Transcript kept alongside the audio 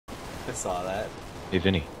I saw that. Hey,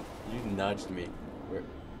 Vinny. You nudged me. Where?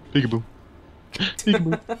 Peekaboo.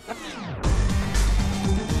 Peekaboo.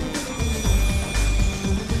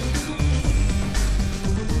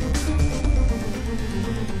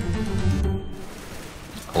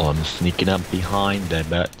 Well, I'm sneaking up behind their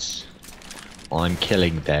butts. I'm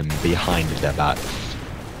killing them behind their butts.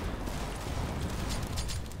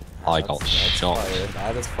 I got shot. Fire.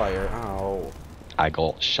 That is fire. Oh. I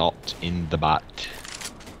got shot in the butt.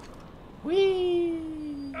 Whee!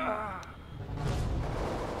 Up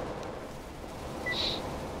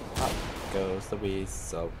goes the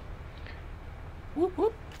weasel. Whoop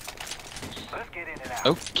whoop. Let's get in and out.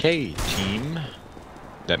 Okay, team.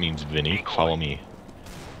 That means Vinny, follow me.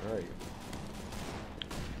 Where are you?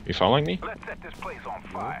 You following me? Let's set this place on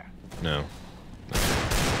fire. No.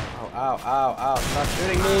 Oh, ow, ow, ow. Stop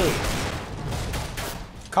shooting me!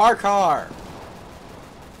 Car!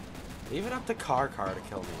 Leave it up to car to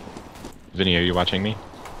kill me. Vinny, are you watching me?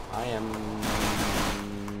 I am...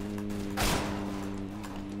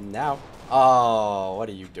 now. Oh, what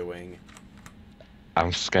are you doing?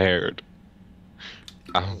 I'm scared.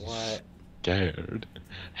 I'm What? scared.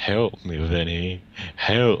 Help me, Vinny.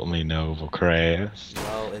 Help me, NovaCrest.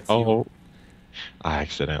 Well, it's Oh, you. I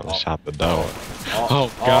accidentally shot the door. Oh,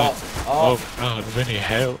 God. oh. Oh God, Vinny,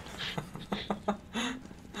 help.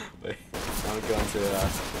 Wait, I'm going to,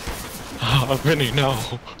 Oh, Vinny, no.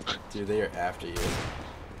 dude, they are after you.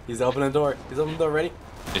 He's opening the door. He's opening the door. Ready?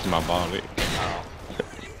 It's my body. Oh.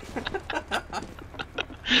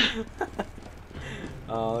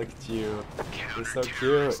 Oh, look at you. You're so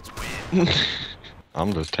cute.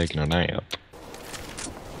 I'm just taking a nap.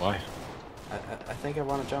 Why? I think I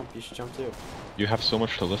want to jump. You should jump too. You have so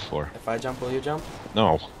much to live for. If I jump, will you jump?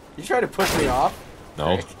 No. You tried to push me off?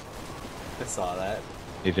 No. Frick. I saw that.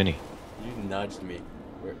 Hey, Vinny. You nudged me.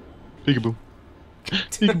 Where? Peekaboo.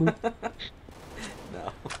 Peekaboo.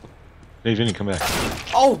 No. Hey, Vinny, come back.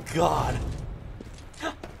 Oh, God!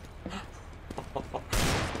 Scared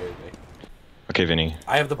me. Okay, Vinny.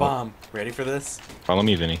 I have the bomb. Ready for this? Follow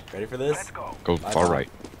me, Vinny. Ready for this? Let's go. Go Bye, far Bob. right.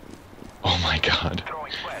 Oh my God.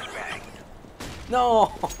 Throwing flashbang.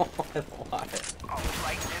 No! I don't want it. I'm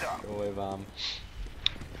lighting it up. Go away, bomb.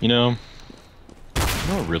 You know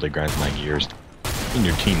what really grinds my gears? When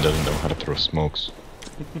your team doesn't know how to throw smokes.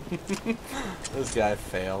 This guy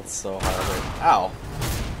failed so hard. Ow!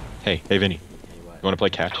 Hey, Vinny. Hey, what? You wanna play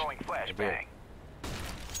catch? Throwing flashbang.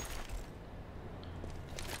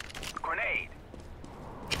 Grenade.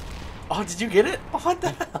 Oh, did you get it? Oh, what the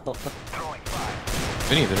hell? Throwing fire.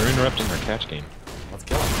 Vinny, they're interrupting our catch game. Let's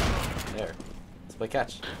kill him. There. Let's play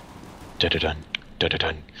catch. Dun-dun-dun.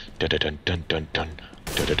 Dun-dun-dun. Dun-dun-dun. Dun-dun-dun.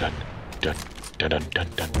 Dun-dun-dun. Dun. Dun-dun-dun.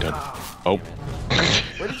 Dun-dun. Oh.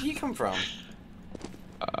 Where did he come from?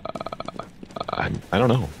 I don't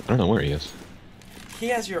know. I don't know where he is. He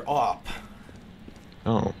has your op.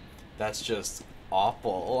 Oh. That's just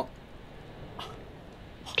awful.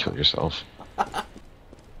 Kill yourself.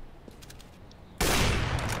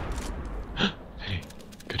 Hey,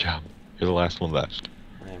 good job. You're the last one left.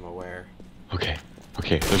 I am aware. Okay.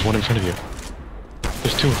 Okay, there's one in front of you.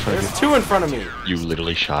 There's two in front of There's two in front of me. you. You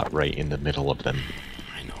literally shot right in the middle of them.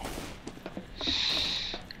 I know.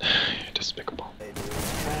 Despicable. They do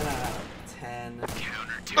 10 out of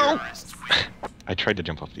 10. Oh! I tried to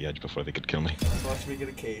jump off the edge before they could kill me. Watch me get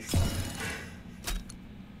a case.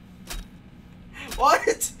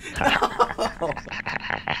 What? No!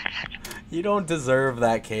 You don't deserve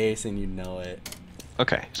that case and you know it.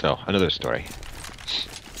 Okay, so another story.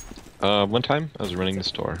 One time I was running the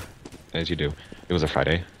store, as you do. It was a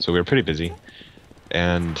Friday, so we were pretty busy.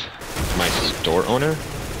 And my store owner,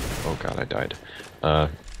 oh God, I died.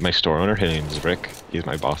 My store owner, his name is Rick. He's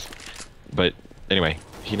my boss. But anyway,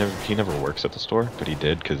 he never works at the store, but he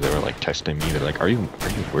did because they were like testing me. They're like, "Are you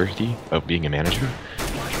worthy of being a manager?"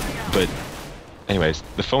 But anyways,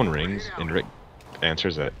 the phone rings and Rick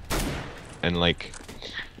answers it, and like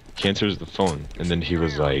he answers the phone, and then he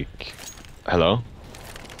was like, "Hello?"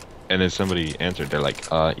 And then somebody answered. They're like,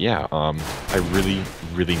 yeah, I really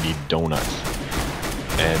need donuts."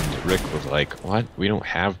 And Rick was like, "What? We don't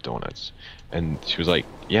have donuts." And she was like,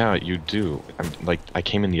 "Yeah, you do. I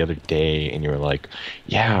came in the other day and you were like,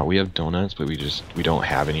 yeah, we have donuts, but we don't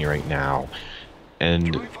have any right now."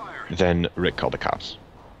 And then Rick called the cops.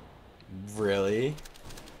 Really?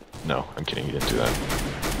 No, I'm kidding. He didn't do that.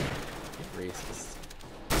 Racist.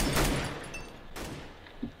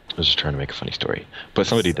 I was just trying to make a funny story. But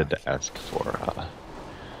somebody did ask for,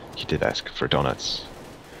 he did ask for donuts.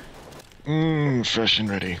 Fresh and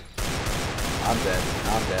ready. I'm dead.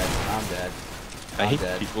 I'm dead. I'm dead. I hate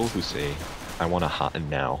dead. people who say, "I want a hot and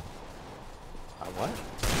now." What?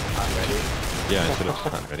 I'm ready. Yeah, instead of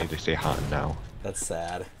hot and ready, they say hot and now. That's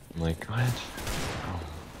sad. I'm like, what?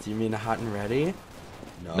 Do you mean hot and ready?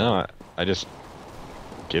 No, I just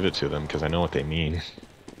give it to them because I know what they mean.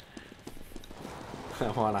 I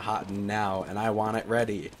want it hot and now, and I want it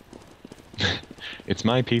ready. It's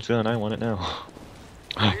my pizza and I want it now.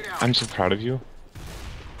 I'm so proud of you.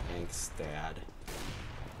 Thanks, Dad.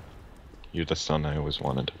 You're the son I always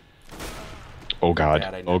wanted. Oh god.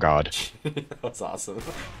 Dad, Oh god. That was awesome.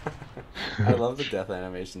 I love the death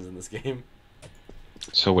animations in this game.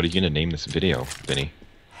 So what are you gonna name this video, Vinny?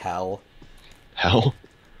 Hell. Hell?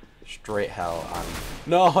 Straight hell on...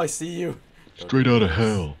 No, I see you! Straight out of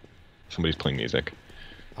hell. Somebody's playing music.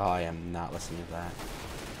 Oh, I am not listening to that.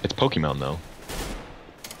 It's Pokemon though.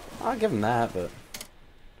 I'll give him that, but...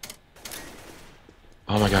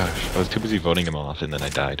 Oh my gosh, I was too busy voting him off and then I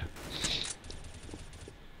died.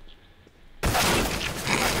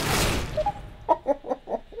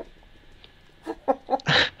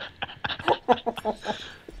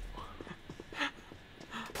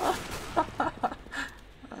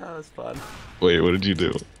 That was fun. Wait, what did you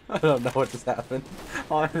do? I don't know what just happened.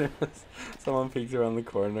 All I knew was someone peeked around the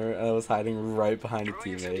corner and I was hiding right behind a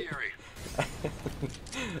teammate.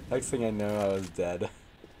 Next thing I know, I was dead.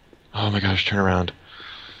 Oh my gosh, turn around.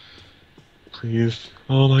 Please.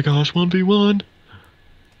 Oh my gosh, 1v1.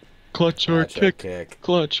 Clutch or kick.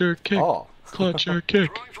 Clutch or kick. Oh. Clutch or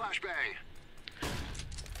kick.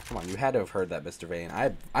 Come on, you had to have heard that, Mr. Vane.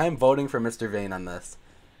 I am voting for Mr. Vane on this.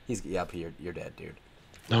 He's... Yep, you're dead, dude.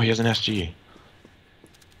 No, he has an SG.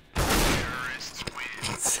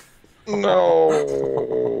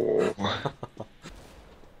 No.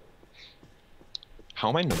 How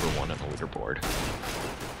am I number 1 on the leaderboard?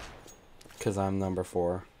 Because I'm number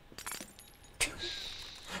 4.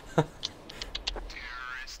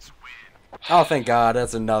 Oh, thank God.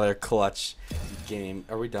 That's another clutch game.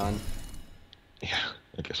 Are we done? Yeah,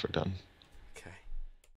 I guess we're done.